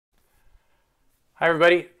Hi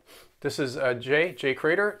everybody, this is Jay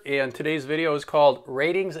Crater, and today's video is called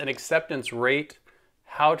Ratings and Acceptance Rate,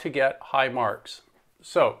 How to Get High Marks.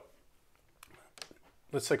 So,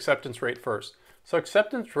 let's acceptance rate first. So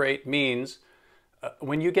acceptance rate means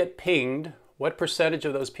when you get pinged, what percentage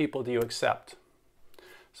of those people do you accept?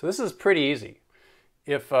 So this is pretty easy.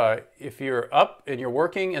 If you're up and you're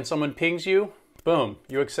working and someone pings you, boom,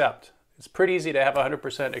 you accept. It's pretty easy to have a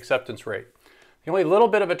 100% acceptance rate. The only little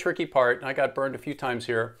bit of a tricky part, and I got burned a few times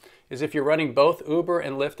here, is if you're running both Uber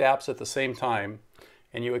and Lyft apps at the same time,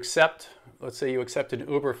 and you accept, let's say you accept an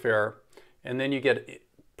Uber fare, and then you get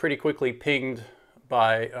pretty quickly pinged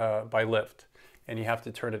by Lyft, and you have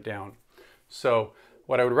to turn it down. So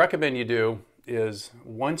what I would recommend you do is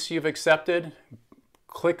once you've accepted,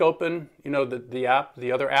 click open,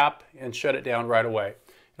 the other app, and shut it down right away.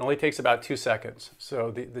 It only takes about 2 seconds. So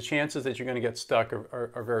the chances that you're going to get stuck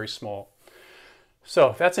are very small.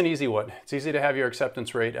 So that's an easy one. It's easy to have your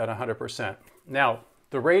acceptance rate at 100%. Now,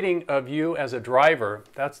 the rating of you as a driver,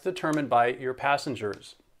 that's determined by your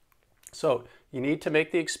passengers. So you need to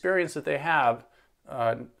make the experience that they have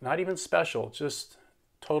not even special, just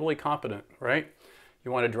totally competent, right?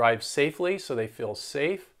 You want to drive safely so they feel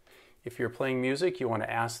safe. If you're playing music, you want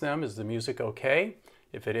to ask them, is the music okay?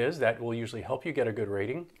 If it is, that will usually help you get a good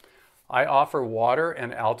rating. I offer water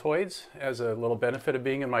and Altoids as a little benefit of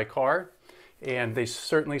being in my car. And they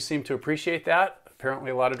certainly seem to appreciate that.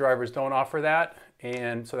 Apparently a lot of drivers don't offer that,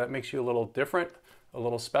 and so that makes you a little different, a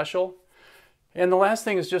little special. And the last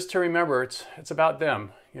thing is just to remember, it's about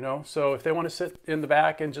them, So if they want to sit in the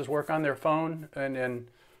back and just work on their phone and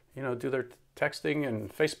do their texting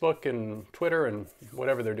and Facebook and Twitter and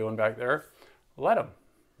whatever they're doing back there, let them,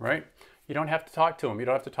 right? You don't have to talk to them. You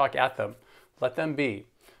don't have to talk at them. Let them be.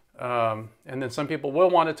 And then some people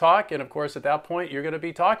will want to talk, and of course at that point you're going to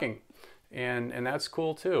be talking. And that's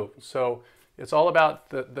cool too. So it's all about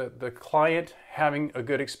the client having a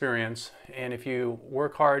good experience, and if you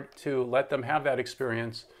work hard to let them have that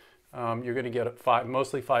experience, you're going to get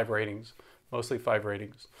mostly five ratings,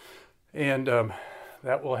 and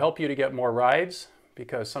that will help you to get more rides,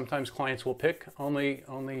 because sometimes clients will pick only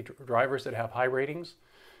drivers that have high ratings,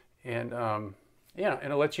 and and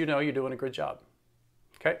it lets you know you're doing a good job.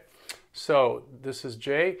 Okay. So this is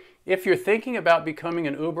Jay. If you're thinking about becoming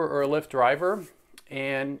an Uber or a Lyft driver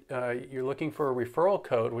and you're looking for a referral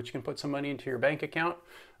code, which can put some money into your bank account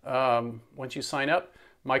once you sign up,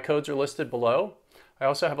 my codes are listed below. I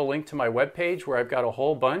also have a link to my webpage where I've got a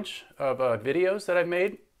whole bunch of videos that I've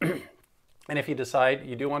made. And if you decide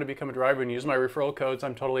you do want to become a driver and use my referral codes,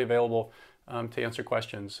 I'm totally available to answer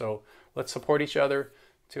questions. So let's support each other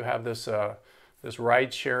to have this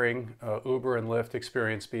ride-sharing Uber and Lyft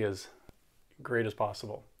experience be as great as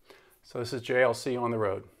possible. So this is Jay. I'll see you on the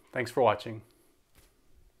road. Thanks for watching.